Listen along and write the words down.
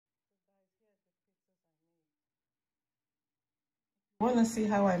Want to see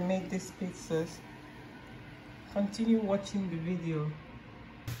how I make these pizzas? Continue watching the video.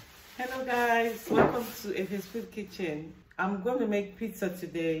 Hello guys, welcome to efefoodkitchen. I'm going to make pizza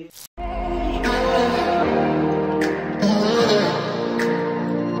today.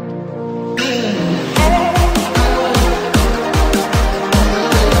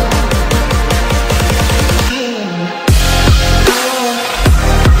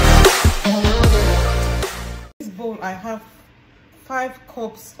 This bowl I have 5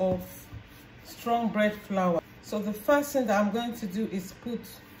 cups of strong bread flour. So the first thing that I'm going to do is put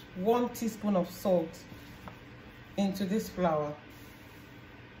 1 teaspoon of salt into this flour,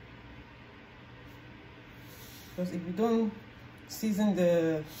 because if you don't season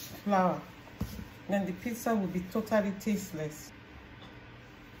the flour, then the pizza will be totally tasteless.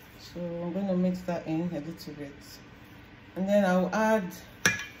 So I'm going to mix that in a little bit, and then I'll add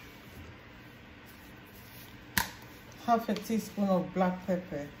half a teaspoon of black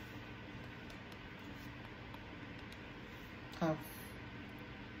pepper. Half.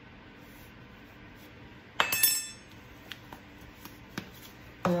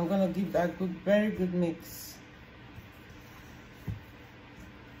 And I'm going to give that very good mix.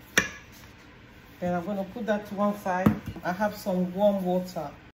 Then I'm going to put that to one side. I have some warm water,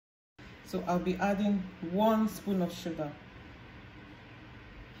 so I'll be adding 1 spoon of sugar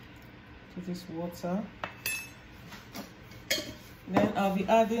to this water. Then I'll be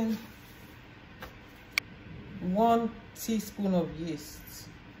adding 1 teaspoon of yeast,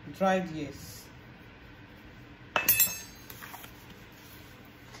 dried yeast.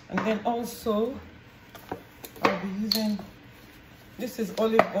 And then also I'll be using, this is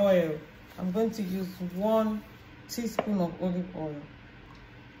olive oil. I'm going to use 1 teaspoon of olive oil.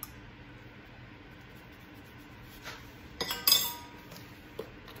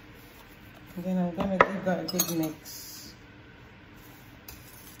 And then I'm going to give that a good mix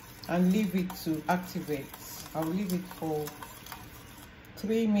and leave it to activate. I'll leave it for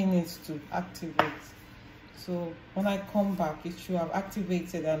 3 minutes to activate. So when I come back, it should have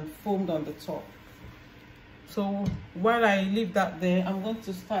activated and foamed on the top. So while I leave that there, I'm going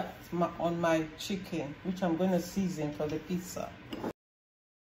to start on my chicken, which I'm going to season for the pizza.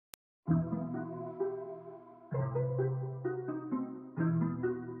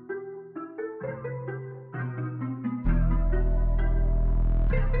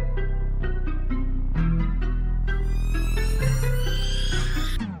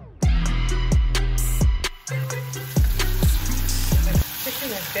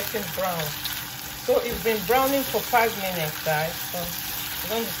 Getting brown, so it's been browning for 5 minutes, guys. So I'm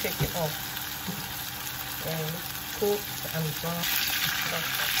going to take it off and cook and brown.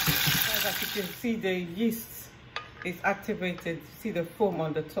 As you can see, the yeast is activated. See the foam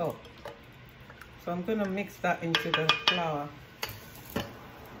on the top, so I'm going to mix that into the flour.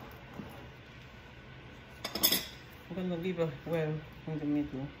 I'm going to leave it well in the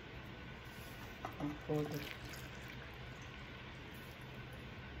middle and fold it.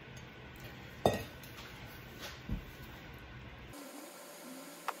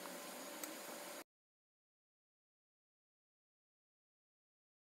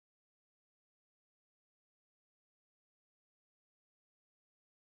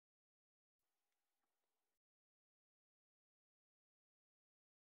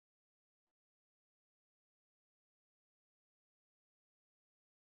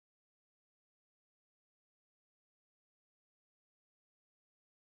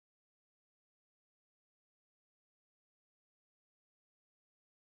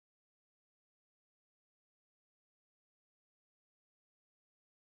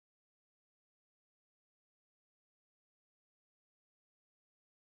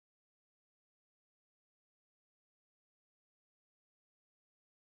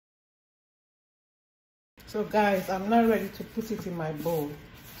 So guys, I'm now ready to put it in my bowl.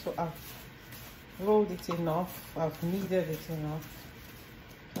 So I've rolled it enough, I've kneaded it enough.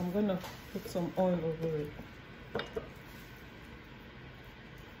 I'm gonna put some oil over it.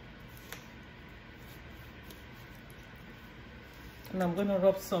 And I'm gonna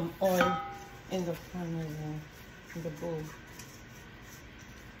rub some oil in the pan, in the bowl.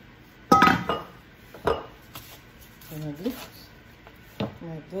 And I lift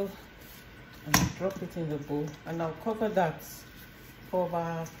my bowl and drop it in the bowl, and I'll cover that for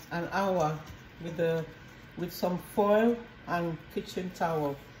about an hour with some foil and kitchen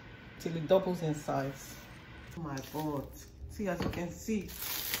towel till it doubles in size. Oh my god, see, as you can see,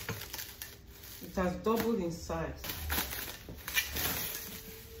 it has doubled in size.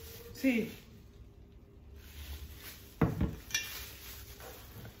 See,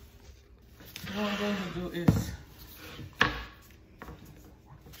 what I'm going to do is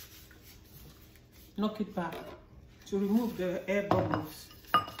knock it back to remove the air bubbles.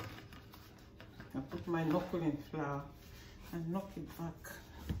 I put my knuckle in flour and knock it back.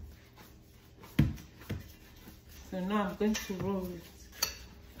 So now I'm going to roll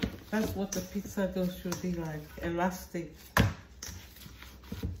it. That's what the pizza dough should be like, elastic.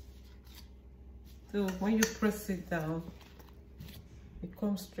 So when you press it down, it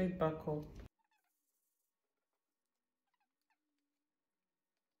comes straight back up.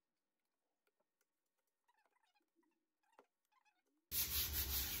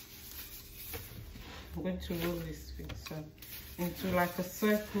 I'm going to roll this pizza into like a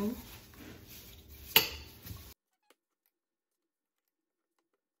circle.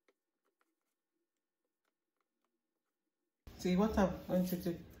 See, what I'm going to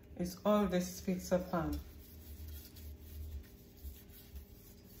do is oil this pizza pan.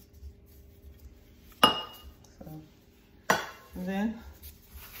 So, and then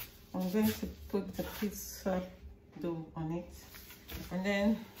I'm going to put the pizza dough on it, and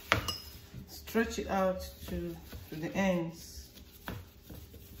then stretch it out to the ends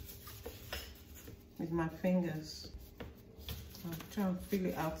with my fingers. I'll try and fill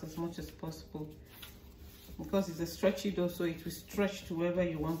it out as much as possible because it's a stretchy dough, so it will stretch to wherever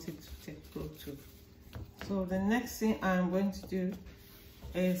you want it to go to. So the next thing I'm going to do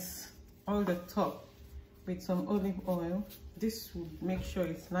is oil the top with some olive oil. This will make sure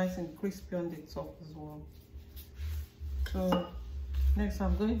it's nice and crispy on the top as well. So next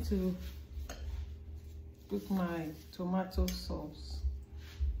I'm going to put my tomato sauce.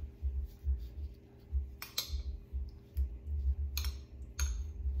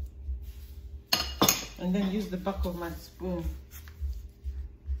 And then use the back of my spoon.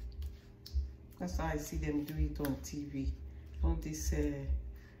 That's how I see them do it on TV. All these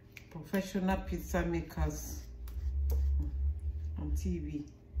professional pizza makers on TV.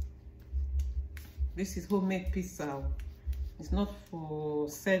 This is homemade pizza. It's not for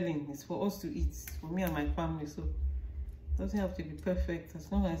selling, it's for us to eat, for me and my family. So it doesn't have to be perfect,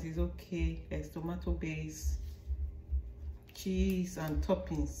 as long as it's okay. There's tomato base, cheese and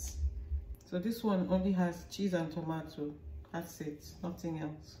toppings. So this one only has cheese and tomato, that's it, nothing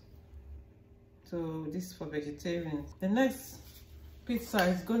else. So this is for vegetarians. The next pizza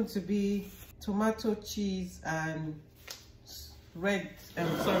is going to be tomato, cheese and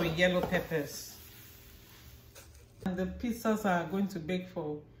yellow peppers. And the pizzas are going to bake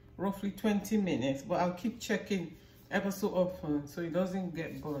for roughly 20 minutes, but I'll keep checking ever so often so it doesn't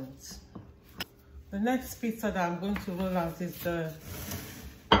get burnt. The next pizza that I'm going to roll out is the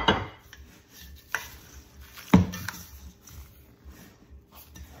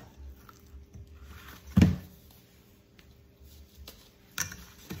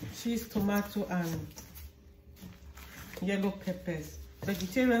cheese, tomato and yellow peppers.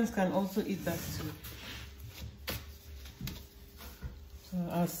 Vegetarians can also eat that too. So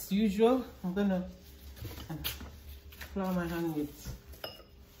as usual, I'm gonna flour my hand with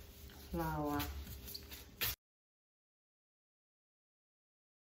flour.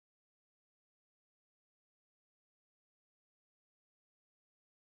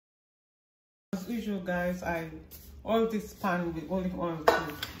 As usual guys, I oil this pan with olive oil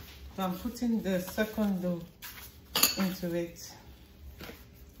too. So I'm putting the second dough into it.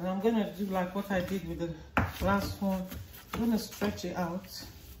 And I'm gonna do like what I did with the last one. I'm gonna stretch it out,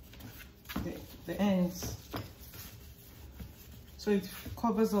 the ends, so it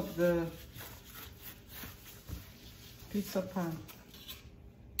covers up the pizza pan.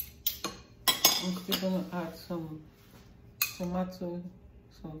 I'm still gonna add some tomato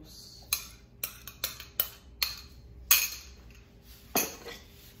sauce.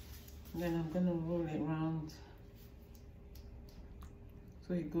 Then I'm gonna roll it around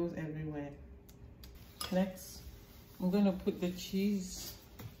so it goes everywhere. Next, I'm gonna put the cheese,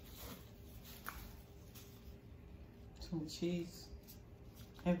 some cheese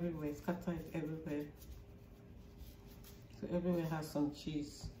everywhere, scatter it everywhere. So everywhere has some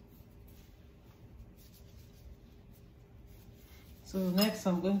cheese. So next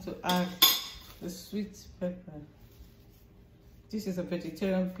I'm going to add the sweet pepper. This is a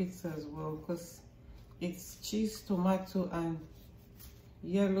vegetarian pizza as well because it's cheese, tomato and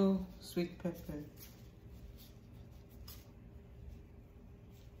yellow sweet pepper.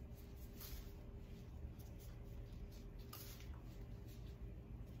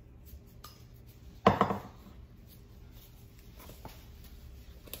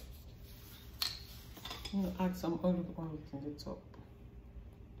 I'm going to add some olive oil to the top.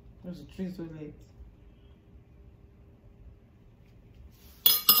 Just drizzle it.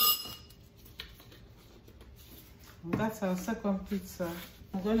 And that's our second pizza.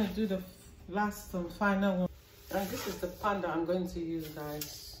 I'm going to do the last and final one. And this is the pan that I'm going to use,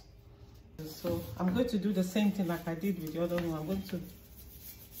 guys. So I'm going to do the same thing like I did with the other one. I'm going to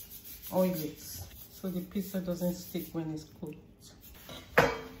oil it so the pizza doesn't stick when it's cooked.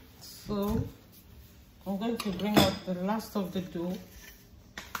 So I'm going to bring out the last of the dough.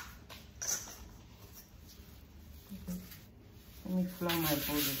 Let me flour my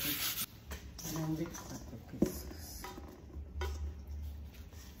bowl a bit and then mix up the pieces.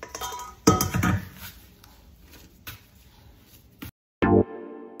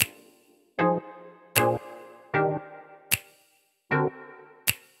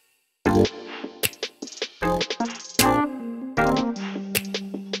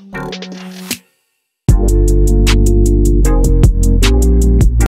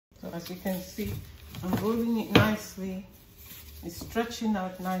 As you can see, I'm rolling it nicely. It's stretching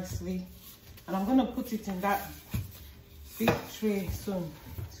out nicely. And I'm going to put it in that big tray soon.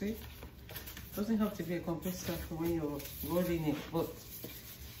 See? It doesn't have to be a complete circle when you're rolling it. But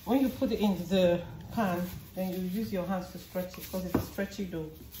when you put it in the pan, then you use your hands to stretch it because it's a stretchy dough.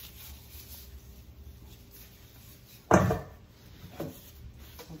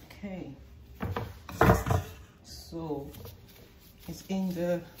 Okay. So it's in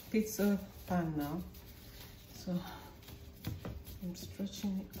the pizza pan now, so I'm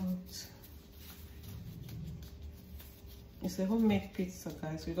stretching it out. It's a homemade pizza,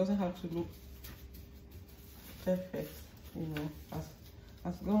 guys, so it doesn't have to look perfect, you know.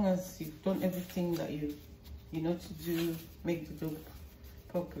 As long as you've done everything that you know to do, make the dough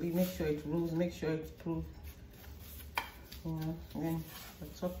properly, make sure it rolls, make sure it's proof, you know. And then the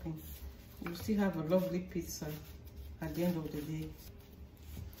topping, you still have a lovely pizza at the end of the day.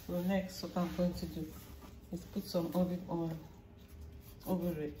 So next, what I'm going to do is put some olive oil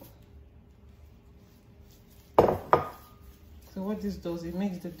over it. So what this does, it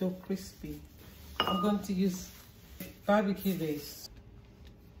makes the dough crispy. I'm going to use barbecue base.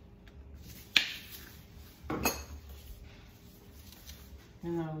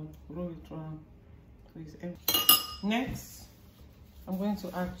 And I'll roll it around. So it's empty. Next, I'm going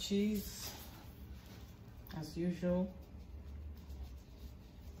to add cheese, as usual.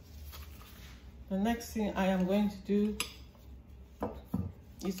 The next thing I am going to do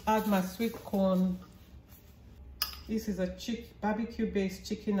is add my sweet corn. This is a barbecue based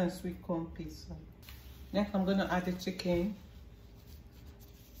chicken and sweet corn pizza. Next I'm going to add the chicken.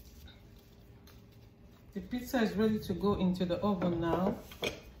 The pizza is ready to go into the oven now.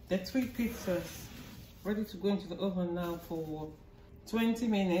 The 3 pizzas ready to go into the oven now for 20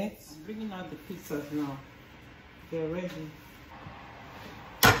 minutes. I'm bringing out the pizzas now. They're ready.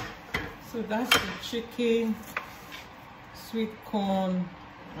 So that's the chicken, sweet corn,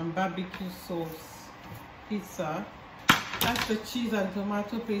 and barbecue sauce pizza. That's the cheese and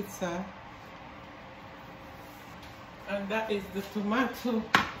tomato pizza. And that is the tomato,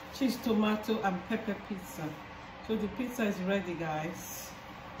 cheese, tomato, and pepper pizza. So the pizza is ready, guys.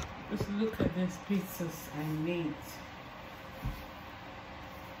 Just look at these pizzas I made.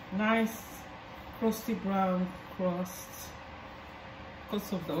 Nice, crusty brown crust.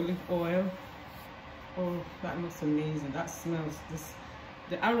 Because of the olive oil. Oh, that looks amazing. That smells this.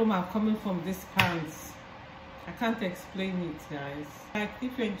 The aroma coming from these pans, I can't explain it, guys. Like,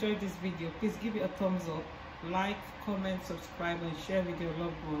 if you enjoyed this video, please give it a thumbs up, like, comment, subscribe, and share with your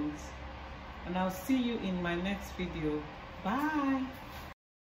loved ones. And I'll see you in my next video. Bye.